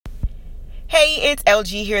Hey, it's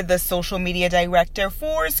LG here, the social media director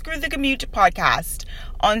for Screw the Commute podcast.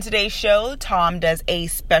 On today's show, Tom does a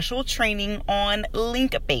special training on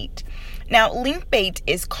Linkbait. Now, Linkbait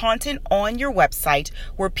is content on your website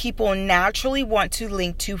where people naturally want to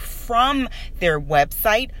link to from their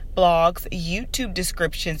website, blogs, YouTube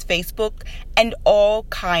descriptions, Facebook, and all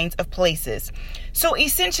kinds of places. So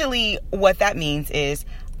essentially what that means is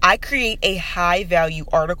I create a high-value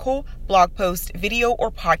article, blog post, video, or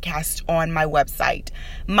podcast on my website.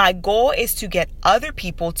 My goal is to get other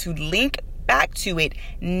people to link back to it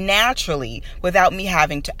naturally without me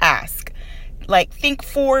having to ask. Like, think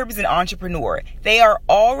Forbes and Entrepreneur. They are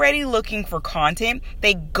already looking for content.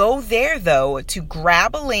 They go there, though, to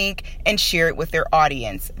grab a link and share it with their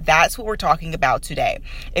audience. That's what we're talking about today.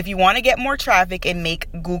 If you want to get more traffic and make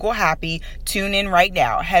Google happy, tune in right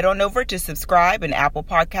now. Head on over to subscribe in Apple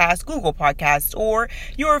Podcasts, Google Podcasts, or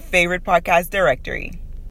your favorite podcast directory.